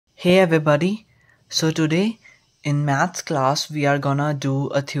Hey everybody, so today in maths class we are gonna do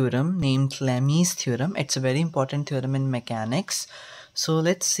a theorem named Lami's theorem. It's a very important theorem in mechanics. So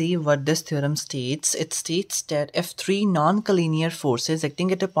let's see what this theorem states. It states that if three non-collinear forces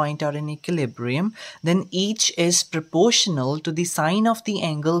acting at a point are in equilibrium, then each is proportional to the sine of the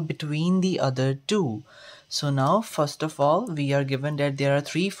angle between the other two. So now first of all we are given that there are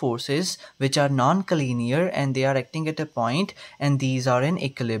three forces which are non-collinear and they are acting at a point and these are in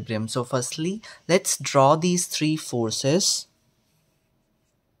equilibrium. So firstly let's draw these three forces.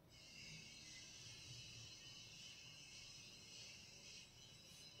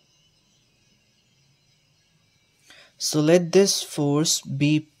 So let this force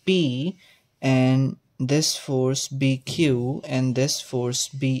be P and this force be Q and this force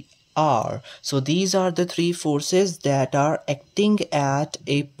be R. So these are the three forces that are acting at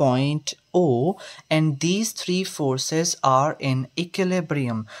a point O, and these three forces are in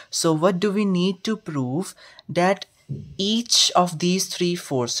equilibrium. So what do we need to prove? That each of these three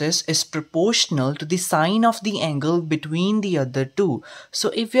forces is proportional to the sine of the angle between the other two. So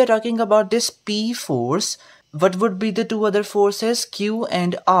if we are talking about this P force, what would be the two other forces, Q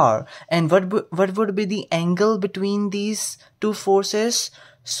and R, and what would be the angle between these two forces?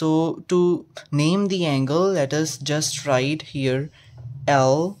 So to name the angle, let us just write here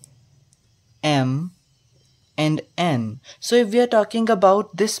L, M and N. So if we are talking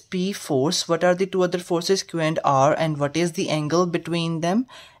about this P force, what are the two other forces, Q and R, and what is the angle between them?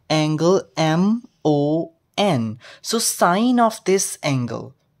 Angle MON. So sine of this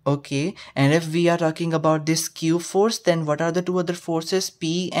angle. Okay, and if we are talking about this Q force, then what are the two other forces,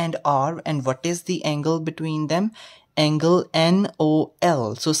 P and R, and what is the angle between them? Angle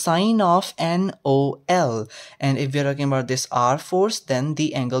NOL. So sine of NOL. And if we are talking about this R force, then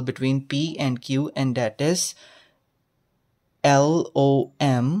the angle between P and Q, and that is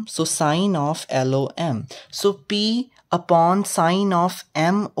LOM. So sine of LOM. So P upon sine of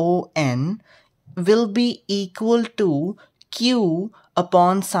MON will be equal to Q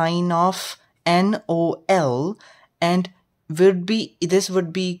upon sine of NOL, and this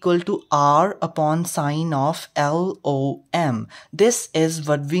would be equal to R upon sine of LOM. This is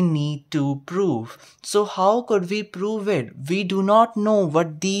what we need to prove. So how could we prove it? We do not know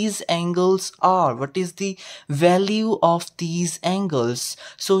what these angles are. What is the value of these angles?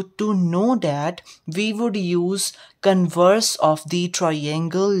 So to know that, we would use converse of the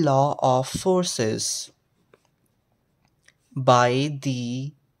triangle law of forces. By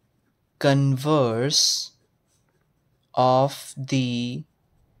the converse of the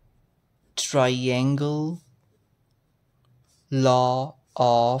triangle law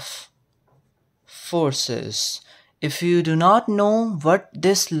of forces. If you do not know what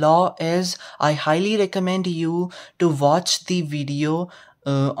this law is, I highly recommend you to watch the video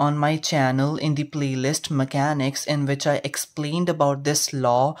on my channel in the playlist Mechanics, in which I explained about this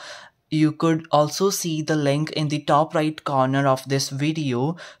law. You could also see the link in the top right corner of this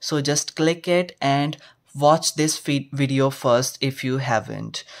video. So just click it and watch this video first if you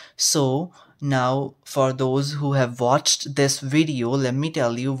haven't. So now for those who have watched this video, let me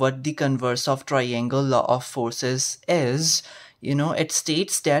tell you what the converse of triangle law of forces is. It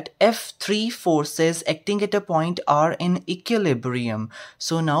states that if three forces acting at a point are in equilibrium.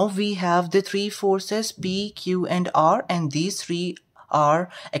 So now we have the three forces P, Q and R, and these three are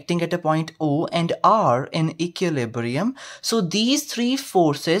acting at a point O and are in equilibrium. So these three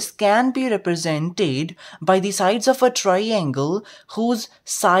forces can be represented by the sides of a triangle whose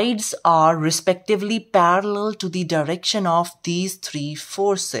sides are respectively parallel to the direction of these three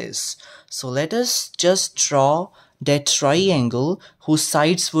forces. So let us just draw that triangle whose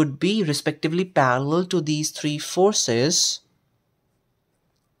sides would be respectively parallel to these three forces.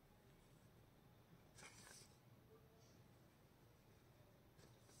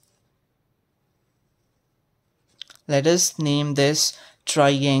 Let us name this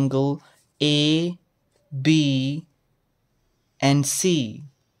triangle A, B, and C.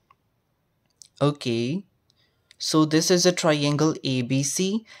 Okay, so this is a triangle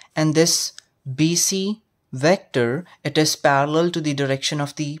ABC, and this BC vector, it is parallel to the direction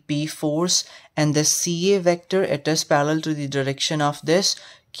of the P force, and this CA vector, it is parallel to the direction of this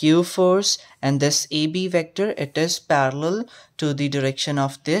Q force, and this AB vector, it is parallel to the direction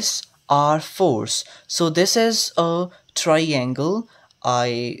of this R force. So this is a triangle.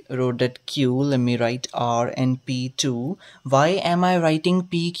 I wrote that Q, let me write R and P too. Why am I writing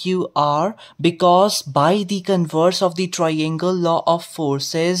PQR? Because by the converse of the triangle law of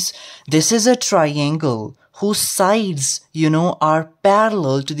forces, this is a triangle whose sides, are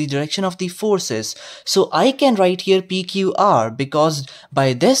parallel to the direction of the forces. So I can write here PQR, because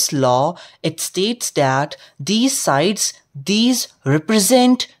by this law, it states that these sides, these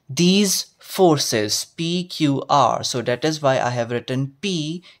represent these forces, PQR. So that is why I have written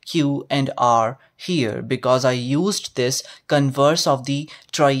P, Q and R here, because I used this converse of the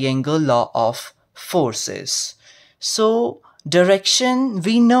triangle law of forces. So direction,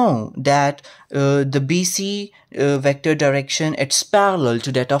 we know that the BC vector direction, it's parallel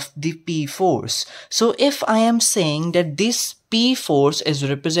to that of the P force. So if I am saying that this P force is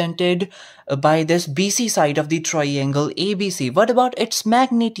represented by this BC side of the triangle ABC, what about its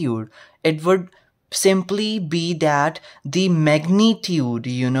magnitude? It would simply be that the magnitude,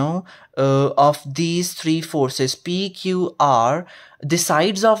 of these three forces, P, Q, R, the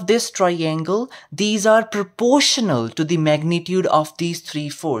sides of this triangle, these are proportional to the magnitude of these three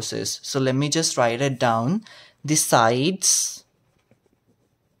forces. So let me just write it down. The sides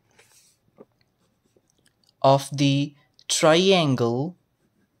of the triangle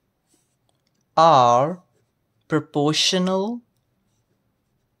are proportional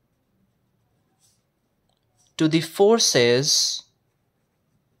to the forces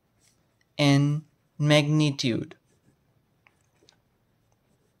in magnitude.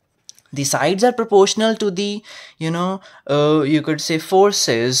 The sides are proportional to the, you could say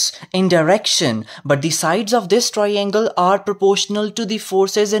forces in direction, but the sides of this triangle are proportional to the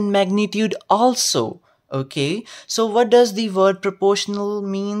forces in magnitude also. Okay, so what does the word proportional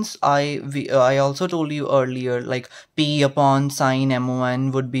means? I also told you earlier, like P upon sine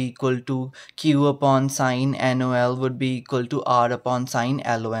MON would be equal to Q upon sine NOL would be equal to R upon sine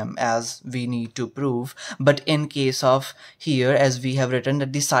LOM, as we need to prove. But in case of here, as we have written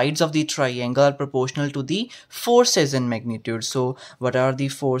that the sides of the triangle are proportional to the forces in magnitude. So what are the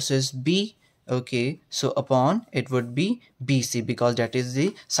forces? B. Okay, so upon it would be BC, because that is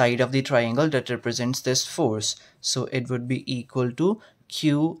the side of the triangle that represents this force. So it would be equal to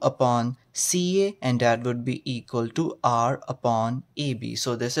Q upon CA, and that would be equal to R upon AB.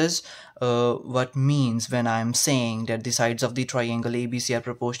 So this is what means when I am saying that the sides of the triangle ABC are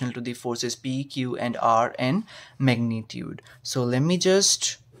proportional to the forces P, Q and R in magnitude. So let me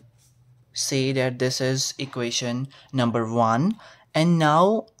just say that this is equation number 1, and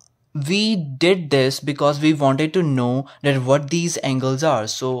now we did this because we wanted to know that what these angles are.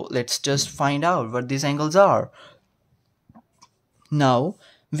 So let's just find out what these angles are. Now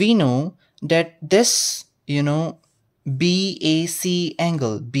we know that this, BAC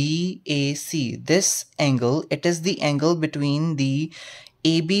angle, BAC, this angle, it is the angle between the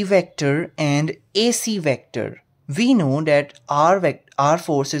AB vector and AC vector. We know that R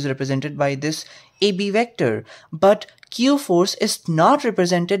force is represented by this AB vector, but Q force is not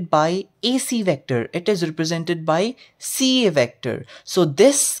represented by AC vector. It is represented by CA vector. So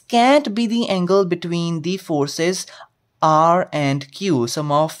this can't be the angle between the forces R and Q.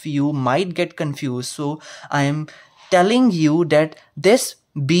 Some of you might get confused. So I am telling you that this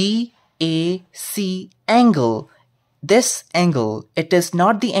BAC angle, this angle, it is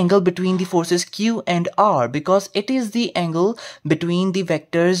not the angle between the forces Q and R, because it is the angle between the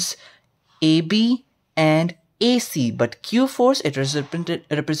vectors AB and AC, but Q force, it is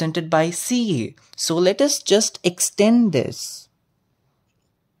represented by CA. So let us just extend this.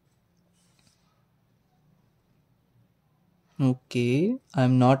 Okay,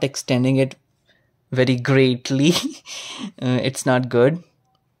 I'm not extending it very greatly. It's not good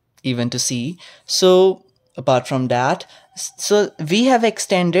even to see. So apart from that, so we have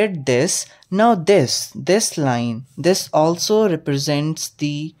extended this. Now this line, this also represents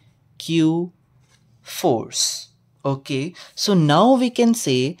the Q force. Okay, so now we can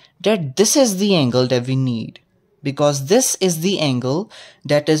say that this is the angle that we need, because this is the angle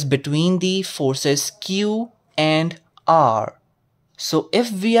that is between the forces Q and R. So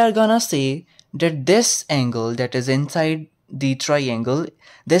if we are gonna say that this angle that is inside the triangle,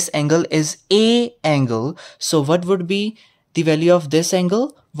 this angle is A angle, so what would be the value of this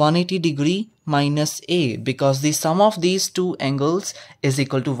angle? 180 degree minus A, because the sum of these two angles is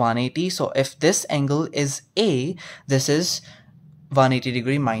equal to 180. So if this angle is A, this is 180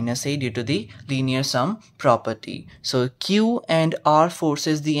 degree minus A due to the linear sum property. So Q and R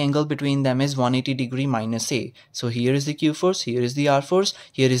forces, the angle between them is 180 degree minus A. So here is the Q force, here is the R force,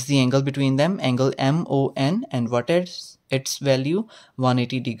 here is the angle between them, angle MON, and what is its value?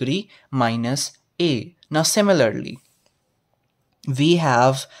 180 degree minus A. Now similarly, we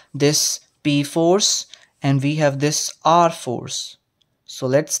have this P force and we have this R force. So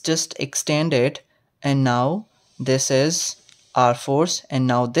let's just extend it, and now this is R force, and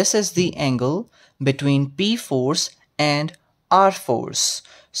now this is the angle between P force and R force.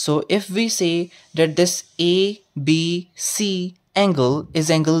 So if we say that this ABC angle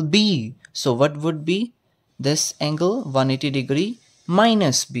is angle B, so what would be this angle? 180 degree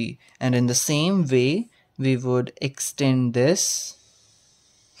minus B. And in the same way, we would extend this.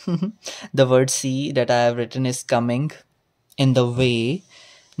 The word C that I have written is coming in the way.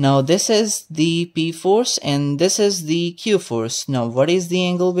 Now this is the P force and this is the Q force. Now what is the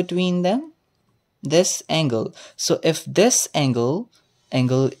angle between them? This angle. So if this angle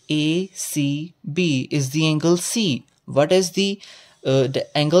ACB is the angle C, what is the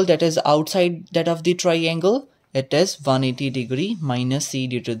angle that is outside that of the triangle? It is 180 degree minus C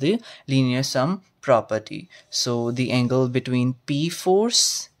due to the linear sum property. So the angle between P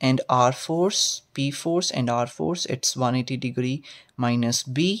force and R force, it's 180 degree minus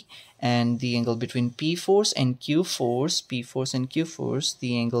B, and the angle between P force and Q force,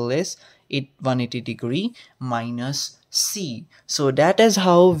 the angle is 180 degree minus C. So that is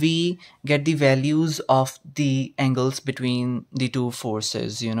how we get the values of the angles between the two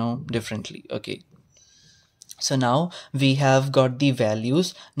forces, differently. Okay. So now we have got the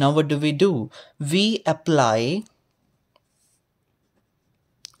values. Now what do? We apply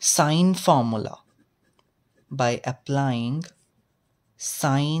sine formula. By applying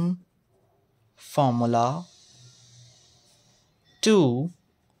sine formula to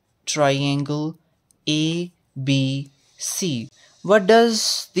triangle ABC. What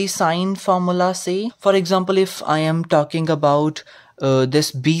does the sine formula say? For example, if I am talking about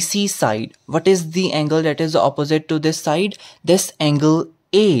this BC side, what is the angle that is opposite to this side? This angle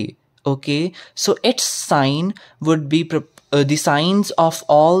A. Okay, so its sine would be the sines of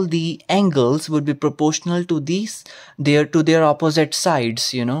all the angles would be proportional to their opposite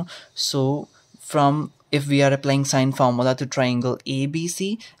sides, So if we are applying sine formula to triangle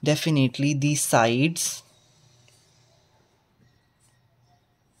ABC, definitely the sides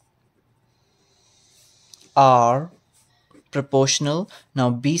are proportional.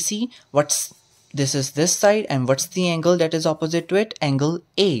 Now BC, this is this side, and what's the angle that is opposite to it? Angle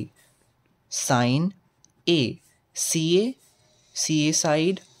A. Sine A. CA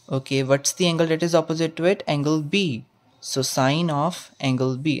side. Okay, what's the angle that is opposite to it? Angle B. So sine of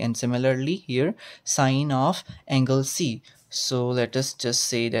angle B, and similarly here sine of angle C. So let us just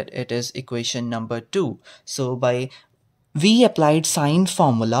say that it is equation number 2. So we applied sine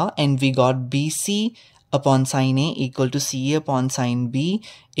formula and we got BC upon sine A equal to CA upon sine B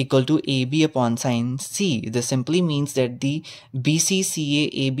equal to AB upon sine C. This simply means that the BC, CA,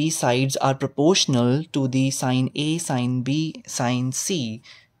 AB sides are proportional to the sine A, sine B, sine C.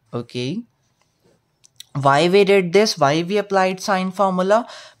 Okay. Why we did this? Why we applied sine formula?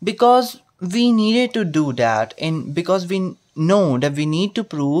 Because we needed to do that, and because we know that we need to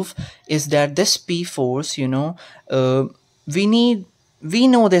prove is that this P force, we know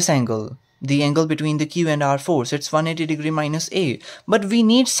this angle, the angle between the Q and R force, it's 180 degree minus A, but we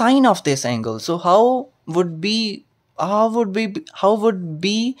need sine of this angle. So how would we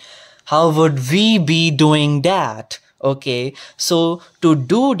be doing that? Okay, so to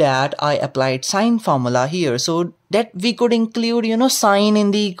do that, I applied sine formula here so that we could include, sine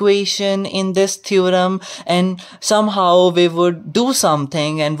in the equation in this theorem, and somehow we would do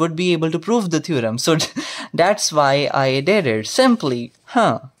something and would be able to prove the theorem. So that's why I did it simply.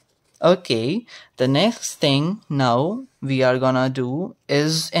 Okay, the next thing now we are gonna do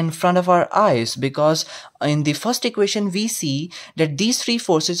is in front of our eyes, because in the first equation we see that these three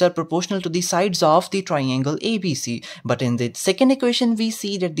forces are proportional to the sides of the triangle ABC. But in the second equation we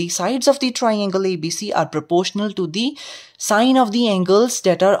see that the sides of the triangle ABC are proportional to the sine of the angles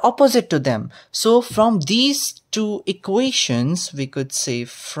that are opposite to them. So from these two equations, we could say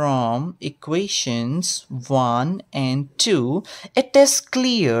from equations 1 and 2, it is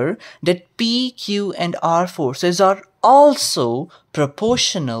clear that P, Q and R forces are also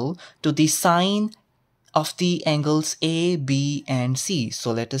proportional to the sine of the angles A, B and C.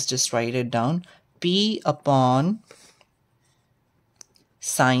 So let us just write it down. P upon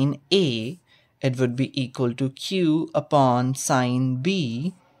sine A, it would be equal to Q upon sine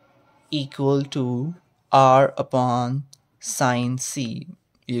B equal to R upon sine C.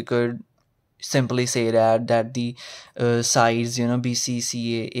 You could simply say that the sides, BC,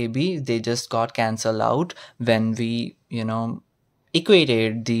 CA, AB, they just got cancelled out when we,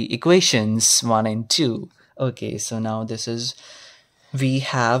 equated the equations 1 and 2. Okay, so now this is we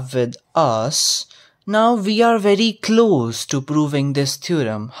have with us. Now we are very close to proving this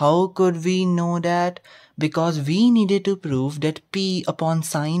theorem. How could we know that? Because we needed to prove that P upon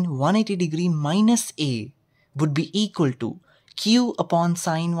sine 180 degree minus A would be equal to q upon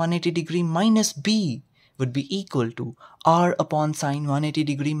sine 180 degree minus b would be equal to r upon sine 180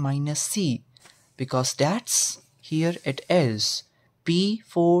 degree minus c, because that's, here it is, p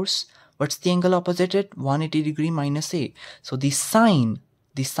force, what's the angle opposite it? 180 degree minus a. So the sine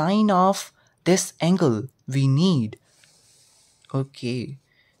of this angle we need. Okay,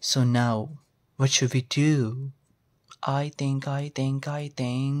 so now what should we do? I think,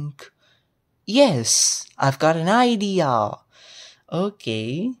 yes, I've got an idea.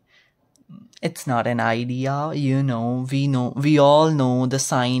 Okay, it's not an idea, we all know the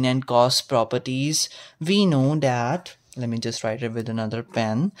sine and cos properties. We know that, let me just write it with another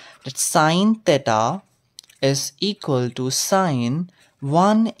pen, that sine theta is equal to sine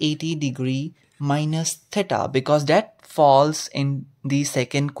 180 degree minus theta, because that falls in the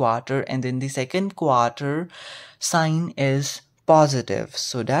second quarter, and in the second quarter sine is positive.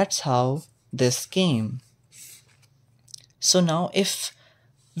 So that's how this came. So now if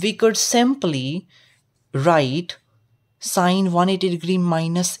we could simply write sine 180 degree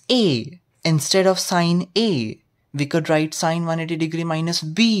minus a instead of sine a, we could write sine 180 degree minus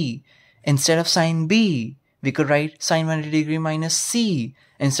b instead of sine b. We could write sine 180 degree minus c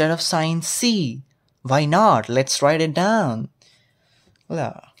instead of sine c. Why not? Let's write it down.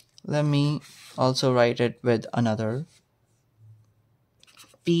 Let me also write it with another.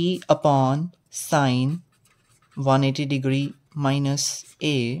 P upon sine 180 degree minus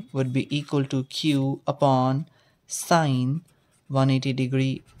a would be equal to q upon sine 180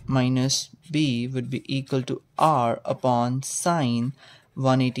 degree minus b would be equal to r upon sine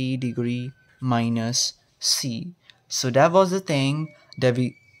 180 degree minus c. So that was the thing that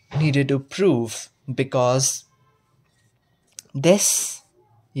we needed to prove, because this,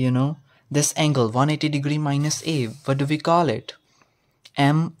 this angle 180 degree minus a, what do we call it?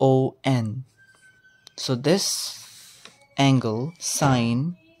 MON. So this angle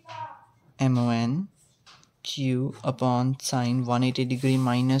sine MON q upon sine 180 degree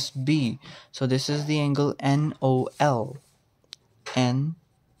minus b. So this is the angle NOL.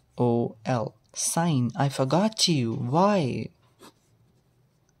 NOL. Sine, I forgot you. Why?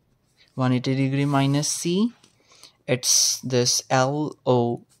 180 degree minus c. It's this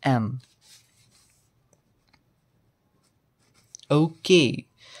LOM. Okay.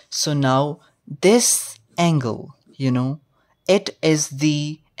 So now this angle, it is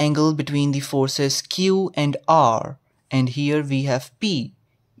the angle between the forces Q and R, and here we have P.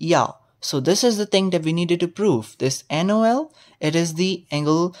 Yeah, so this is the thing that we needed to prove. This NOL, it is the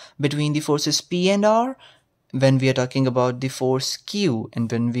angle between the forces P and R when we are talking about the force Q,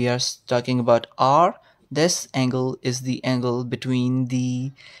 and when we are talking about R, this angle is the angle between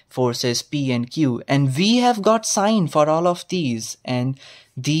the forces P and Q, and we have got sine for all of these, and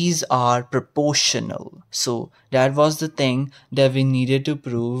these are proportional. So that was the thing that we needed to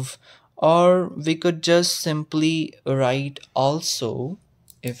prove. Or we could just simply write also,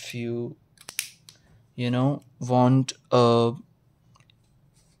 if you want a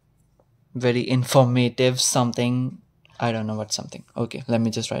very informative something, I don't know what something. Okay, let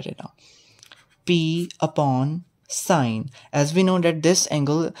me just write it down. P upon sine, as we know that this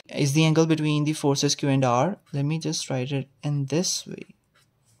angle is the angle between the forces Q and R. Let me just write it in this way.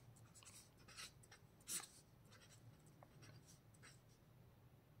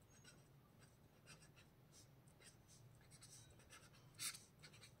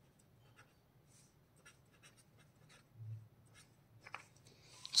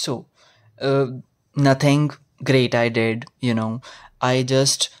 So nothing great I did, I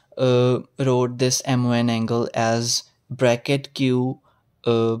just wrote this MON angle as bracket Q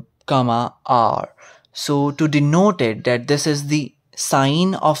comma R. So to denote it that this is the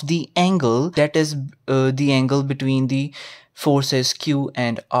sine of the angle, that is the angle between the forces Q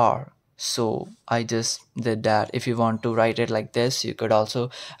and R. So I just did that. If you want to write it like this, you could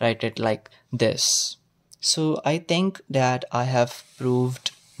also write it like this. So I think that I have proved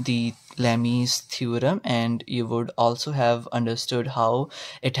the Lami's theorem, and you would also have understood how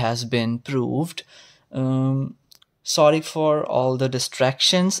it has been proved. Sorry for all the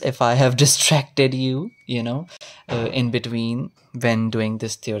distractions if I have distracted you, in between when doing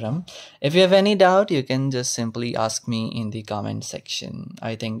this theorem. If you have any doubt, you can just simply ask me in the comment section.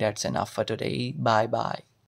 I think that's enough for today. Bye bye.